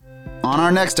On our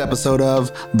next episode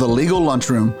of The Legal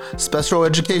Lunchroom, special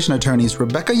education attorneys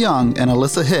Rebecca Young and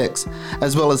Alyssa Hicks,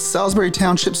 as well as Salisbury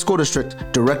Township School District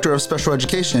Director of Special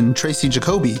Education Tracy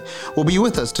Jacoby, will be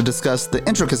with us to discuss the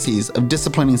intricacies of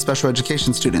disciplining special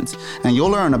education students, and you'll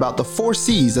learn about the 4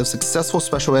 C's of successful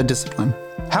special ed discipline.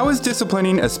 How is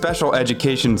disciplining a special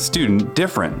education student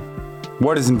different?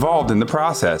 What is involved in the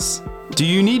process? Do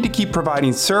you need to keep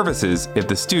providing services if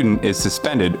the student is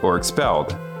suspended or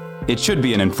expelled? It should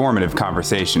be an informative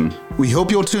conversation. We hope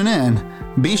you'll tune in.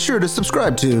 Be sure to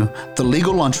subscribe to The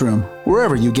Legal Lunchroom,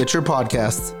 wherever you get your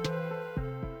podcasts.